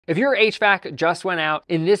If your HVAC just went out,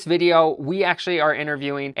 in this video, we actually are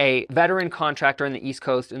interviewing a veteran contractor in the East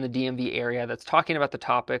Coast in the DMV area that's talking about the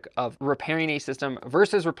topic of repairing a system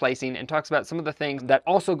versus replacing, and talks about some of the things that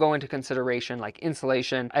also go into consideration, like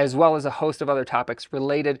insulation, as well as a host of other topics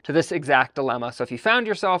related to this exact dilemma. So if you found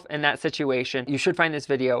yourself in that situation, you should find this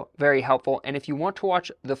video very helpful. And if you want to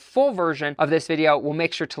watch the full version of this video, we'll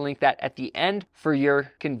make sure to link that at the end for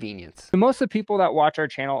your convenience. Most of the people that watch our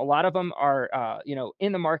channel, a lot of them are,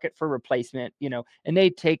 in the market for replacement, and they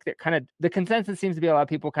take that kind of, the consensus seems to be a lot of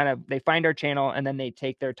people kind of, they find our channel and then they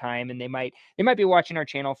take their time, and they might be watching our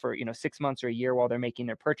channel for 6 months or a year while they're making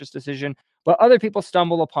their purchase decision. But other people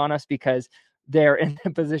stumble upon us because they're in a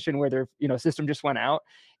position where their system just went out,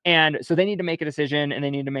 and so they need to make a decision, and they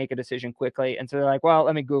need to make a decision quickly. And so they're like, well,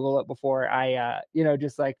 let me Google it before I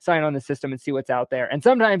just like sign on the system and see what's out there. And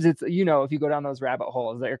sometimes it's, if you go down those rabbit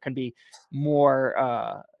holes, there can be more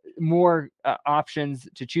options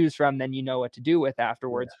to choose from than you know what to do with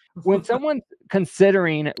afterwards. Yeah. When someone's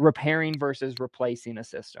considering repairing versus replacing a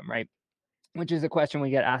system, right? Which is a question we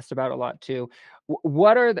get asked about a lot too.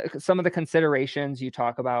 What are some of the considerations you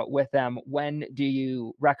talk about with them? When do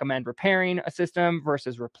you recommend repairing a system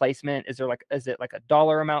versus replacement? Is it like a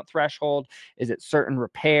dollar amount threshold? Is it certain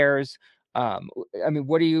repairs?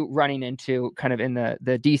 What are you running into kind of in the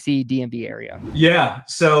DC DMV area? Yeah.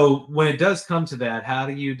 So when it does come to that, how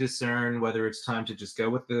do you discern whether it's time to just go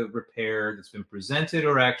with the repair that's been presented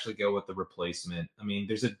or actually go with the replacement? I mean,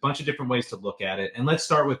 there's a bunch of different ways to look at it. And let's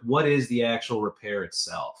start with what is the actual repair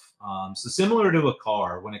itself. So similar to a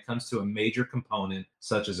car, when it comes to a major component,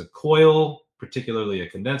 such as a coil, particularly a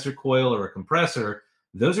condenser coil or a compressor,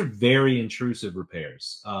 those are very intrusive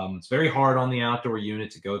repairs. It's very hard on the outdoor unit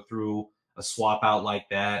to go through a swap out like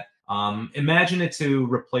that. Imagine it to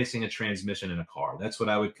replacing a transmission in a car. That's what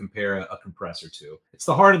I would compare a compressor to. It's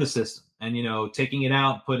the heart of the system. And, taking it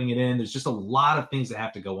out, putting it in, there's just a lot of things that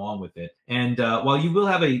have to go on with it. And while you will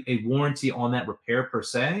have a warranty on that repair per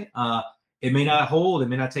se, it may not hold. It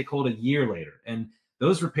may not take hold a year later. And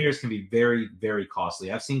those repairs can be very, very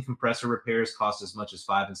costly. I've seen compressor repairs cost as much as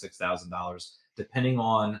 $5,000 and $6,000, depending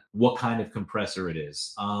on what kind of compressor it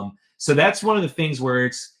is. So that's one of the things where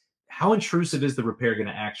it's, how intrusive is the repair going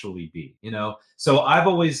to actually be? So I've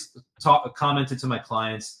always commented to my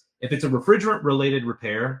clients, if it's a refrigerant related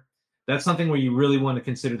repair, that's something where you really want to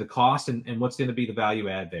consider the cost and what's going to be the value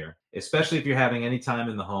add there, especially if you're having any time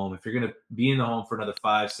in the home. If you're going to be in the home for another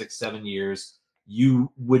 5, 6, 7 years,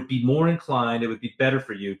 you would be more inclined, it would be better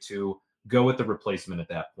for you to go with the replacement at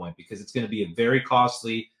that point, because it's going to be a very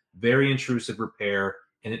costly, very intrusive repair,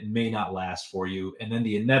 and it may not last for you. And then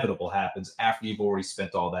the inevitable happens after you've already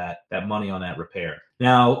spent all that money on that repair.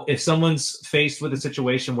 Now, if someone's faced with a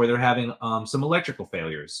situation where they're having some electrical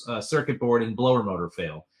failures, circuit board and blower motor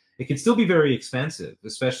fail, it can still be very expensive,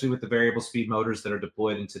 especially with the variable speed motors that are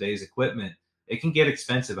deployed in today's equipment. It can get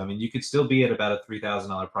expensive. I mean, you could still be at about a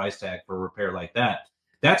 $3,000 price tag for a repair like that.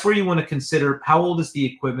 That's where you want to consider, how old is the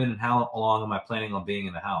equipment and how long am I planning on being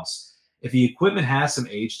in the house? If the equipment has some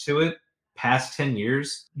age to it, past 10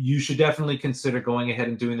 years, you should definitely consider going ahead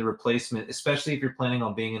and doing the replacement, especially if you're planning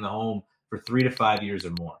on being in the home for 3 to 5 years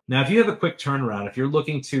or more. Now, if you have a quick turnaround, if you're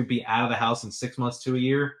looking to be out of the house in 6 months to a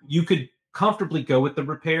year, you could comfortably go with the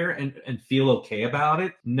repair and feel okay about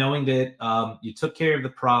it, knowing that you took care of the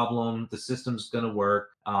problem, the system's going to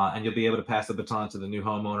work, and you'll be able to pass the baton to the new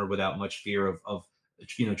homeowner without much fear of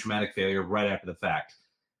traumatic failure right after the fact.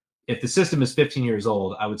 If the system is 15 years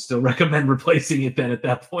old, I would still recommend replacing it then at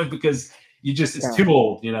that point, because it's too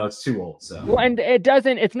old, it's too old. So, well, and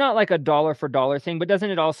it's not like a dollar for dollar thing, but doesn't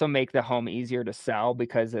it also make the home easier to sell,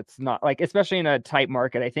 because it's not like, especially in a tight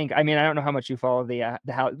market, I think, I don't know how much you follow the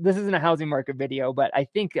house. This isn't a housing market video, but I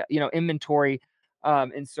think, inventory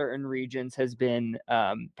in certain regions has been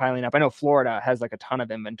piling up. I know Florida has like a ton of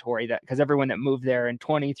inventory, that because everyone that moved there in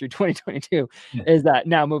 20 through 2022 is that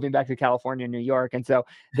now moving back to California and New York. And so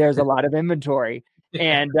there's a lot of inventory.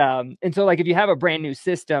 And so like if you have a brand new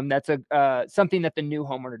system, that's something that the new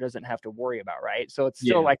homeowner doesn't have to worry about, right? So it's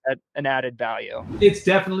still like an added value. It's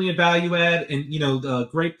definitely a value add. And the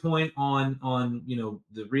great point on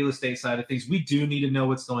the real estate side of things, we do need to know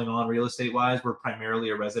what's going on real estate wise. We're primarily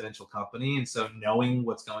a residential company, and so knowing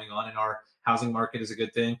what's going on in our housing market is a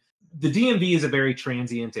good thing. The DMV is a very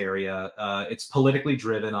transient area. It's politically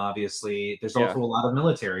driven, obviously. There's also a lot of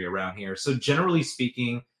military around here. So generally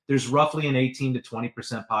speaking, there's roughly an 18 to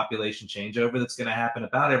 20% population changeover that's going to happen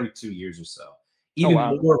about every 2 years or so.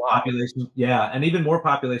 Even more population, and even more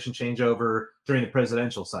population changeover during the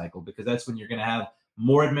presidential cycle, because that's when you're going to have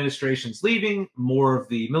more administrations leaving, more of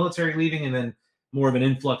the military leaving, and then more of an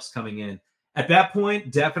influx coming in. At that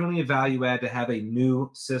point, definitely a value add to have a new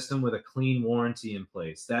system with a clean warranty in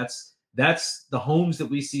place. That's the homes that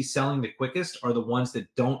we see selling the quickest are the ones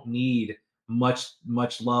that don't need much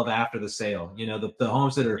love after the sale. You know, the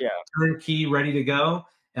homes that are Yeah. turnkey, ready to go.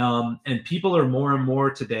 And people are more and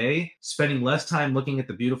more today spending less time looking at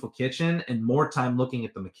the beautiful kitchen and more time looking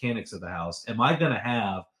at the mechanics of the house. Am I going to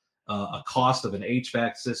have a cost of an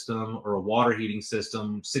HVAC system or a water heating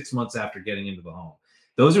system 6 months after getting into the home?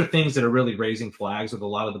 Those are things that are really raising flags with a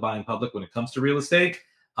lot of the buying public when it comes to real estate.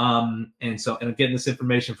 And I'm getting this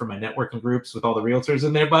information from my networking groups with all the realtors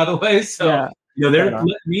in there, by the way. So, Yeah. they're Right on.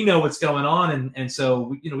 letting me know what's going on. And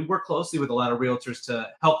so, we work closely with a lot of realtors to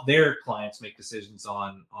help their clients make decisions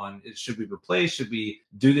on should we replace, should we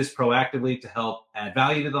do this proactively to help add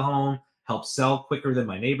value to the home, help sell quicker than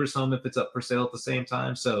my neighbor's home if it's up for sale at the same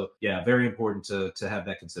time. So yeah, very important to have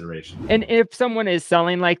that consideration. And if someone is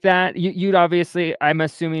selling like that, you'd obviously, I'm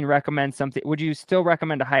assuming, recommend something. Would you still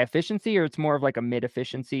recommend a high efficiency, or it's more of like a mid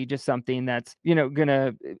efficiency, just something that's,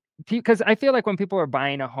 gonna, because I feel like when people are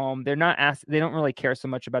buying a home, they don't really care so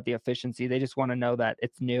much about the efficiency. They just want to know that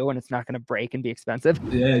it's new and it's not going to break and be expensive.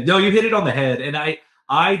 Yeah, no, you hit it on the head. And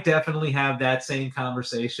I definitely have that same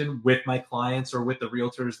conversation with my clients or with the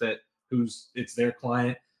realtors who's it's their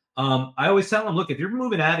client. I always tell them, look, if you're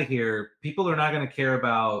moving out of here, people are not going to care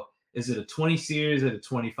about, is it a 20 SEER, is it a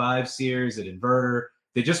 25 SEER, is it inverter?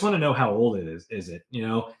 They just want to know how old it is it,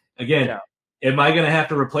 again, Yeah. am I going to have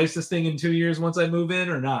to replace this thing in 2 years once I move in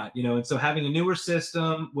or not? And so having a newer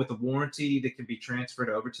system with a warranty that can be transferred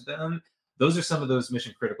over to them, those are some of those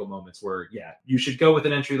mission critical moments where, yeah, you should go with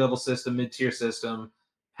an entry level system, mid tier system,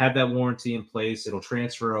 have that warranty in place. It'll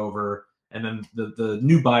transfer over. And then the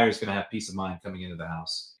new buyer is going to have peace of mind coming into the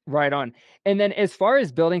house. Right on. And then as far as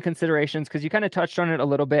building considerations, because you kind of touched on it a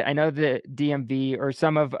little bit, I know the DMV or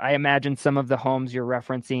I imagine some of the homes you're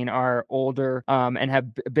referencing are older, and have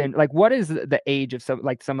been like, what is the age of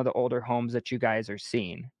some of the older homes that you guys are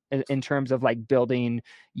seeing in terms of like building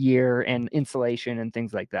year and insulation and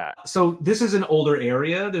things like that? So this is an older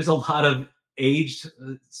area. There's a lot of aged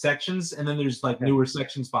sections, and then there's like Okay. newer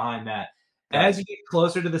sections behind that. Got As it. you get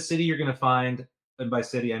closer to the city, you're going to find, and by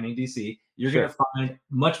city I mean DC, you're going Sure. to find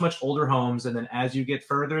much older homes, and then as you get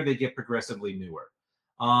further, they get progressively newer.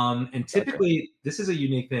 And Gotcha. typically, this is a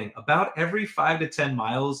unique thing. About every 5 to 10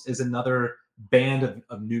 miles is another band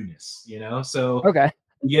of newness. So Okay.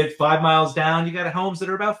 you get 5 miles down, you got homes that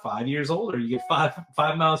are about 5 years older. You get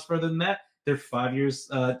five miles further than that, they're 5 years,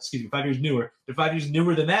 5 years newer. They're 5 years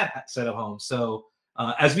newer than that set of homes. So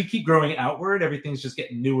as we keep growing outward, everything's just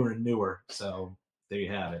getting newer and newer. So there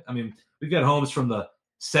you have it. I mean, we've got homes from the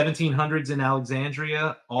 1700s in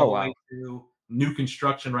Alexandria all Oh, the wow. way to new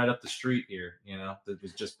construction right up the street here, that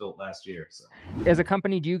was just built last year. So As a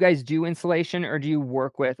company, do you guys do insulation, or do you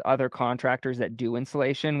work with other contractors that do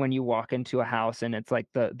insulation when you walk into a house and it's like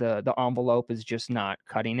the envelope is just not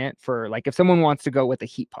cutting it for, like, if someone wants to go with a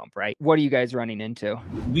heat pump, right? What are you guys running into?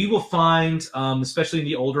 we will find, especially in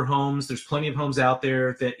the older homes, there's plenty of homes out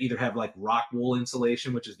there that either have like rock wool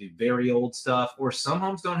insulation, which is the very old stuff, or some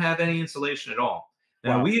homes don't have any insulation at all.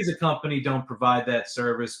 Now, Wow. we as a company don't provide that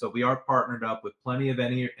service, but we are partnered up with plenty of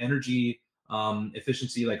energy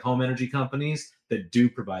efficiency, like home energy companies that do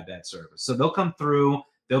provide that service. So they'll come through,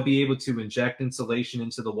 they'll be able to inject insulation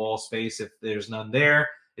into the wall space if there's none there.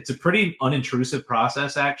 It's a pretty unintrusive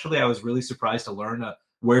process, actually. I was really surprised to learn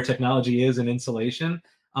where technology is in insulation.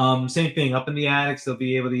 Same thing up in the attics, they'll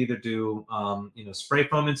be able to either do, spray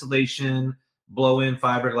foam insulation, blow in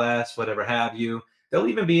fiberglass, whatever have you. They'll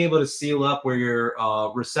even be able to seal up where your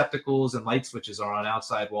receptacles and light switches are on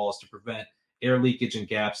outside walls to prevent air leakage and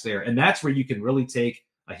gaps there. And that's where you can really take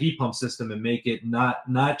a heat pump system and make it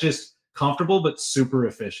not just comfortable, but super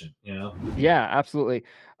efficient. Yeah, absolutely.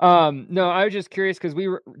 No, I was just curious because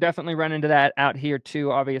definitely run into that out here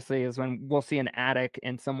too. Obviously, is when we'll see an attic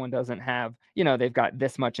and someone doesn't have, they've got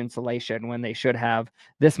this much insulation when they should have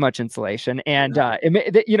this much insulation, and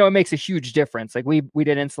it makes a huge difference. Like we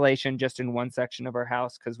did insulation just in one section of our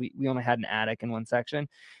house because we only had an attic in one section,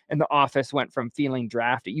 and the office went from feeling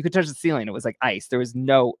drafty. You could touch the ceiling; it was like ice. There was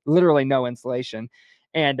literally no insulation.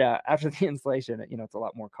 And after the installation, it's a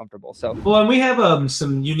lot more comfortable. So, well, and we have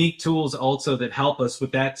some unique tools also that help us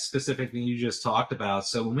with that specific thing you just talked about.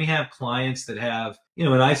 So when we have clients that have,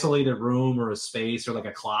 an isolated room or a space or like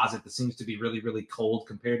a closet that seems to be really, really cold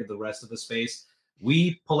compared to the rest of the space,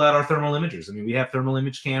 we pull out our thermal imagers. I mean, we have thermal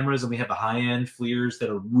image cameras and we have the high-end FLIRs that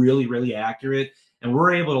are really, really accurate. And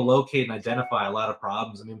we're able to locate and identify a lot of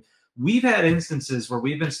problems. I mean, we've had instances where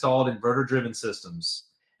we've installed inverter-driven systems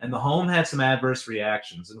and the home had some adverse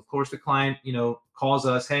reactions. And of course, the client, calls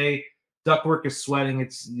us, hey, ductwork is sweating.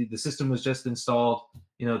 The system was just installed.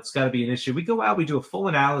 It's got to be an issue. We go out, we do a full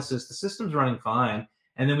analysis. The system's running fine.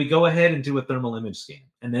 And then we go ahead and do a thermal image scan.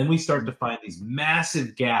 And then we start to find these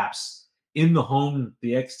massive gaps in the home,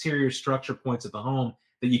 the exterior structure points of the home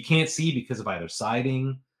that you can't see because of either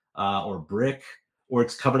siding or brick, or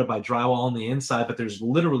it's covered up by drywall on the inside, but there's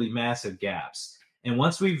literally massive gaps. And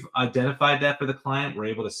once we've identified that for the client, we're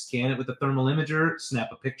able to scan it with the thermal imager, snap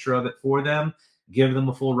a picture of it for them, give them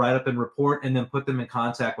a full write-up and report, and then put them in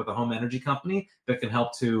contact with a home energy company that can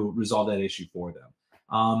help to resolve that issue for them.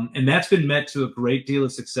 And that's been met to a great deal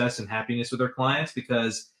of success and happiness with our clients,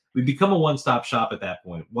 because we become a one-stop shop at that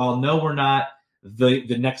point. While no, we're not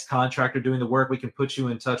the next contractor doing the work, we can put you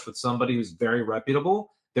in touch with somebody who's very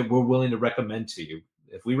reputable that we're willing to recommend to you.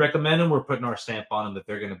 If we recommend them, we're putting our stamp on them that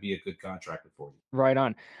they're going to be a good contractor for you. Right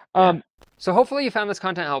on. Yeah. So hopefully you found this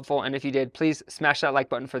content helpful, and if you did, please smash that like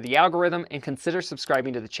button for the algorithm and consider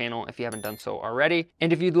subscribing to the channel if you haven't done so already.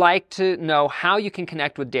 And if you'd like to know how you can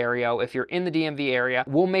connect with Dario if you're in the DMV area,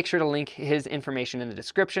 we'll make sure to link his information in the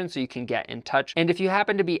description so you can get in touch. And if you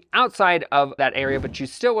happen to be outside of that area but you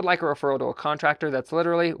still would like a referral to a contractor, that's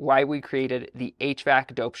literally why we created the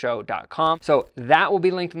HVACdopeshow.com. So that will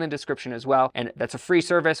be linked in the description as well, and that's a free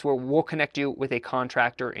service where we'll connect you with a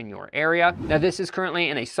contractor in your area. Now, this is currently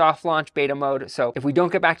in a soft launch beta mode, so if we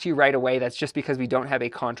don't get back to you right away, that's just because we don't have a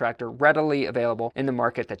contractor readily available in the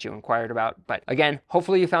market that you inquired about. But again,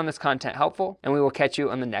 hopefully you found this content helpful, and we will catch you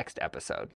on the next episode.